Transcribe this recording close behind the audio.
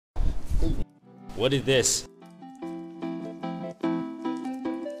What is this?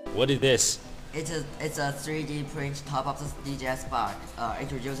 What is this? It's a 3D print top of the Dji Spark.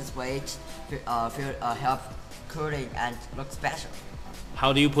 It reduces weight, help cooling, and looks special.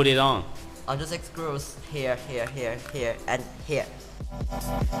 How do you put it on? On the 6 screws here, here, here, here, and here.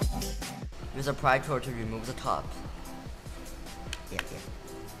 Use a pry tool to remove the top. Yeah.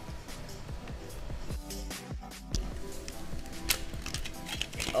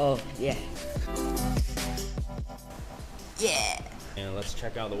 Oh yeah. Yeah. And let's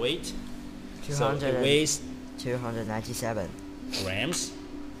check out the weight. 200 So it weighs 297 grams.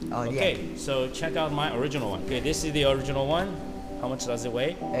 Oh Okay, yeah. so check out my original one. Okay, this is the original one. How much does it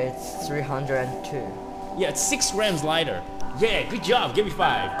weigh? It's 302. Yeah, it's 6 grams lighter. Yeah, good job. Give me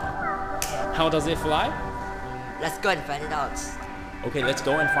 5. How does it fly? Let's go and find it out. Okay, let's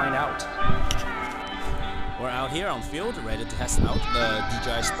go and find out. We're out here on field, ready to test out the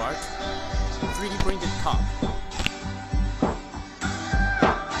Dji Spark 3D printed top.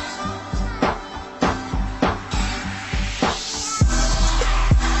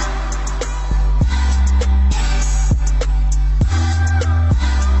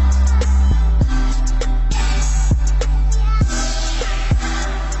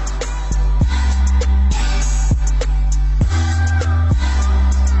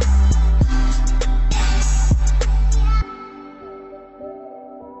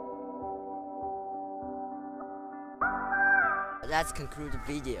 Let's conclude the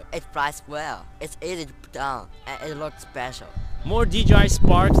video. It flies well, it's easy to put on, and it looks special. More Dji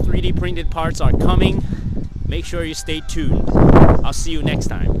Spark 3D printed parts are coming. Make sure you stay tuned. I'll see you next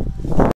time.